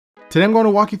Today I'm going to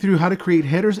walk you through how to create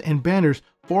headers and banners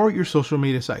for your social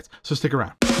media sites. So stick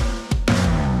around.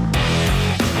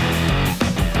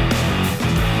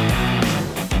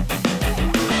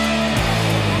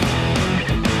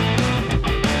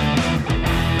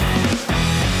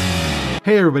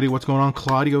 Hey everybody, what's going on?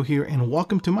 Claudio here, and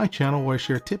welcome to my channel where I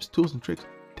share tips, tools, and tricks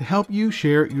to help you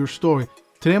share your story.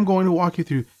 Today I'm going to walk you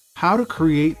through how to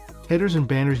create headers and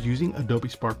banners using Adobe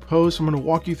Spark Post. I'm going to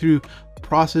walk you through the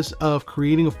process of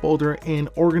creating a folder and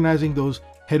organizing those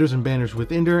headers and banners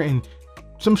within there, and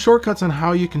some shortcuts on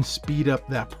how you can speed up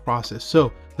that process.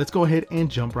 So let's go ahead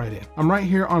and jump right in. I'm right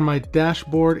here on my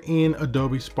dashboard in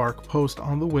Adobe Spark Post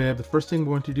on the web. The first thing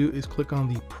we're going to do is click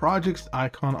on the projects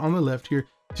icon on the left here.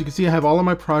 So you can see I have all of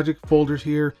my project folders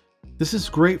here. This is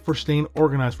great for staying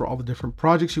organized for all the different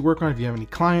projects you work on, if you have any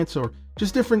clients or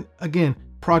just different, again,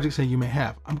 projects that you may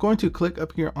have. I'm going to click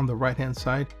up here on the right hand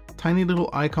side. Tiny little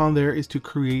icon there is to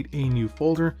create a new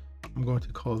folder. I'm going to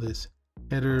call this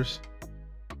headers,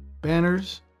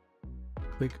 banners.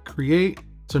 Click create.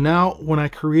 So now when I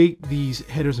create these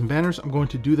headers and banners, I'm going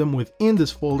to do them within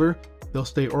this folder. They'll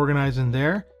stay organized in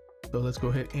there. So let's go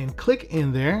ahead and click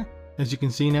in there. As you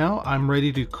can see now, I'm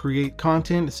ready to create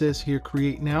content. It says here,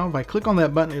 create now. If I click on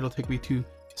that button, it'll take me to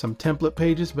some template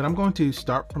pages, but I'm going to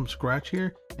start from scratch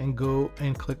here and go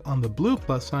and click on the blue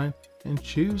plus sign and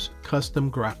choose custom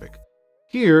graphic.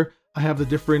 Here, I have the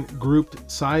different grouped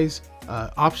size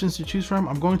options to choose from.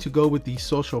 I'm going to go with the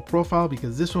social profile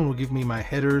because this one will give me my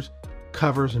headers,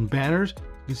 covers, and banners.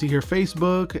 You can see here,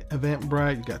 Facebook,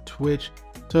 Eventbrite, you got Twitch.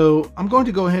 So I'm going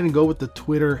to go ahead and go with the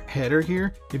Twitter header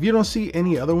here. If you don't see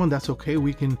any other one, that's okay.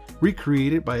 We can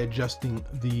recreate it by adjusting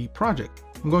the project.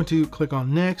 I'm going to click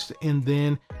on next and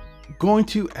then going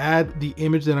to add the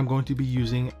image that I'm going to be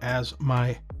using as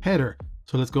my header.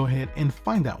 So let's go ahead and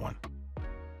find that one.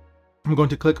 I'm going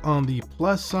to click on the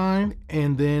plus sign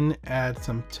and then add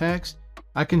some text.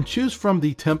 I can choose from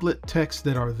the template text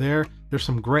that are there. There's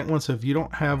some great ones. So if you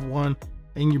don't have one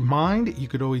in your mind, you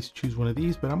could always choose one of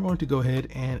these, but I'm going to go ahead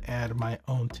and add my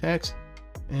own text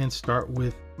and start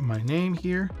with my name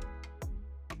here.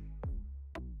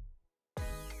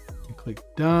 And click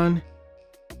done.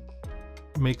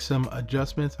 Make some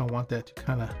adjustments. I want that to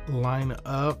kind of line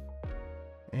up.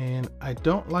 And I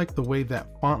don't like the way that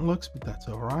font looks, but that's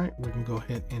all right. We can go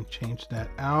ahead and change that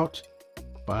out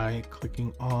by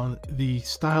clicking on the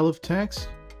style of text.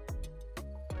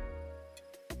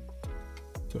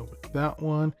 Go with that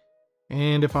one.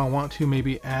 And if I want to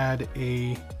maybe add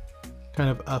a kind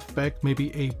of effect,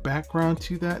 maybe a background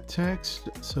to that text.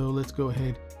 So let's go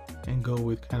ahead and go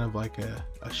with kind of like a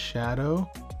shadow.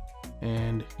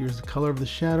 And here's the color of the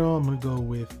shadow. I'm going to go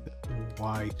with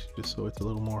white just so it's a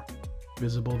little more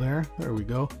visible there. There we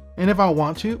go. And if I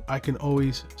want to, I can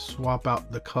always swap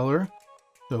out the color.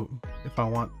 So if I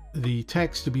want the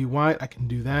text to be white, I can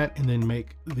do that and then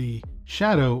make the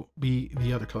shadow be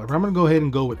the other color. But I'm going to go ahead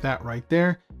and go with that right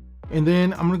there. And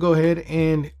then I'm going to go ahead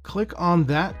and click on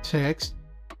that text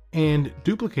and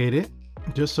duplicate it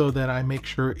just so that I make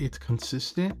sure it's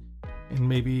consistent. And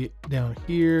maybe down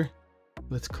here,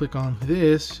 let's click on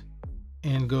this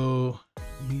and go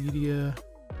media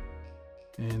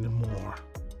and more.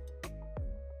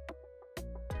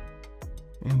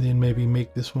 And then maybe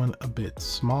make this one a bit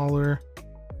smaller.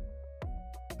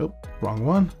 Oh, wrong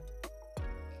one.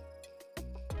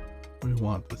 We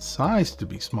want the size to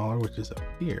be smaller, which is up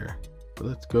here. So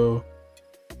let's go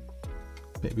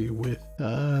maybe with,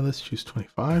 let's choose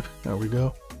 25. There we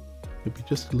go. Maybe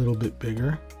just a little bit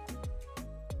bigger.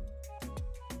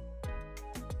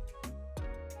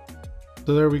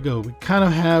 So there we go. We kind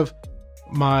of have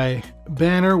my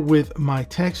banner with my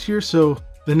text here. So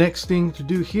the next thing to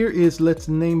do here is let's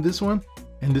name this one.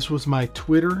 And this was my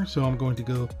Twitter. So I'm going to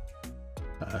go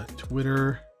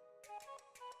Twitter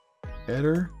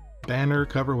header, banner,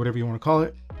 cover, whatever you want to call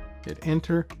it. Hit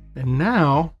enter. And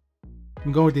now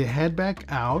I'm going to head back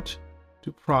out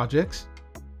to projects.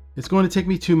 It's going to take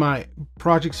me to my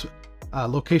projects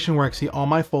location where I can see all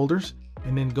my folders,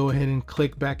 and then go ahead and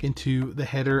click back into the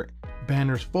header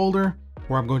banners folder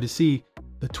where I'm going to see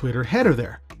the Twitter header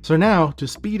there. So now to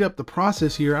speed up the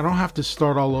process here, I don't have to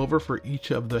start all over for each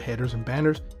of the headers and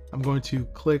banners. I'm going to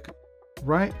click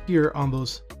right here on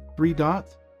those three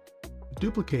dots,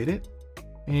 duplicate it.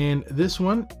 And this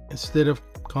one, instead of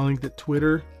calling it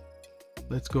Twitter,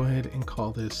 let's go ahead and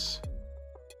call this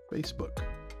Facebook.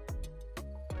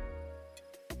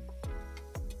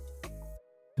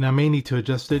 And I may need to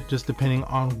adjust it just depending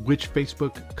on which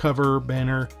Facebook cover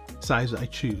banner size I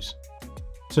choose.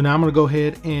 So now I'm going to go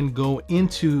ahead and go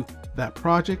into that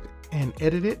project and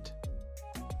edit it.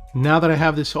 Now that I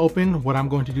have this open, what I'm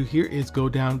going to do here is go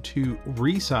down to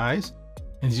Resize.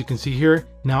 And as you can see here,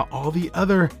 now all the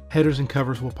other headers and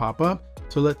covers will pop up.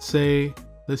 So let's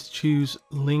choose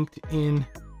LinkedIn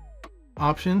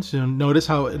options. So notice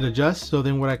how it adjusts. So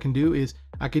then what I can do is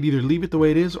I could either leave it the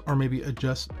way it is or maybe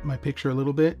adjust my picture a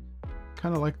little bit.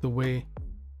 Kind of like the way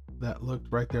that looked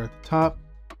right there at the top.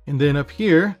 And then up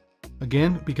here,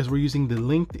 again, because we're using the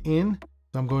LinkedIn,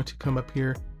 so I'm going to come up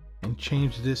here and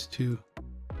change this to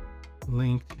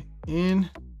LinkedIn.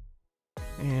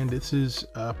 And this is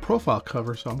a profile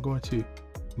cover, so I'm going to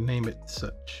name it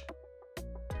such.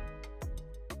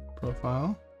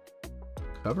 Profile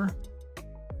cover,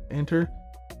 enter,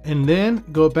 and then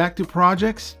go back to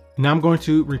projects. Now I'm going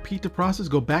to repeat the process,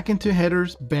 go back into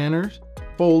headers, banners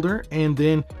folder, and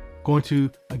then going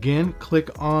to again click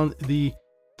on the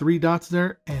three dots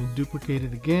there and duplicate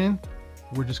it again.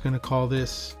 We're just going to call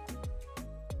this,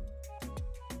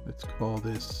 let's call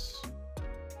this,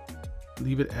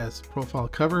 leave it as profile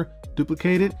cover,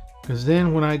 duplicate it, because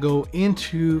then when I go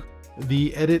into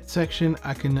the edit section,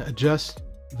 I can adjust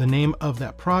the name of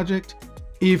that project.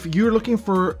 If you're looking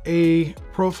for a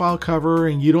profile cover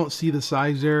and you don't see the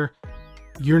size there,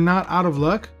 you're not out of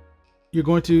luck. You're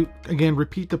going to, again,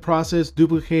 repeat the process,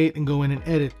 duplicate, and go in and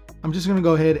edit. I'm just going to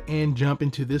go ahead and jump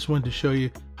into this one to show you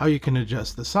how you can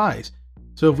adjust the size.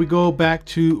 So if we go back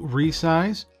to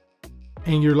Resize,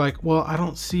 and you're like, well, I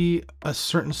don't see a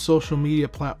certain social media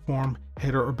platform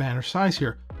header or banner size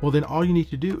here. Well, then all you need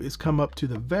to do is come up to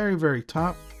the very, very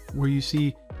top where you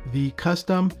see the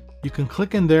custom. You can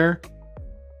click in there,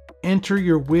 enter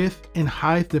your width and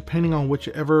height depending on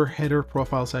whichever header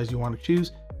profile size you want to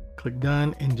choose. Click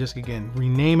done and just again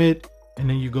rename it, and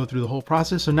then you go through the whole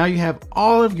process. So now you have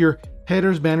all of your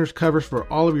headers, banners, covers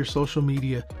for all of your social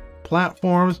media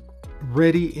platforms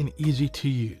ready and easy to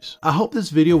use. I hope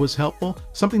this video was helpful,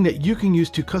 something that you can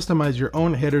use to customize your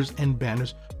own headers and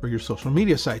banners for your social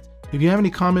media sites. If you have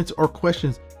any comments or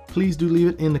questions, please do leave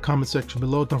it in the comment section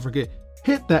below. Don't forget,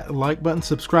 hit that like button,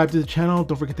 subscribe to the channel.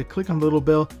 Don't forget to click on the little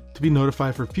bell to be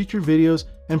notified for future videos.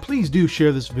 And please do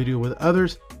share this video with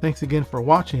others. Thanks again for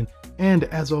watching. And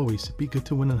as always, be good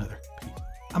to one another. Peace.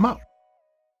 I'm out.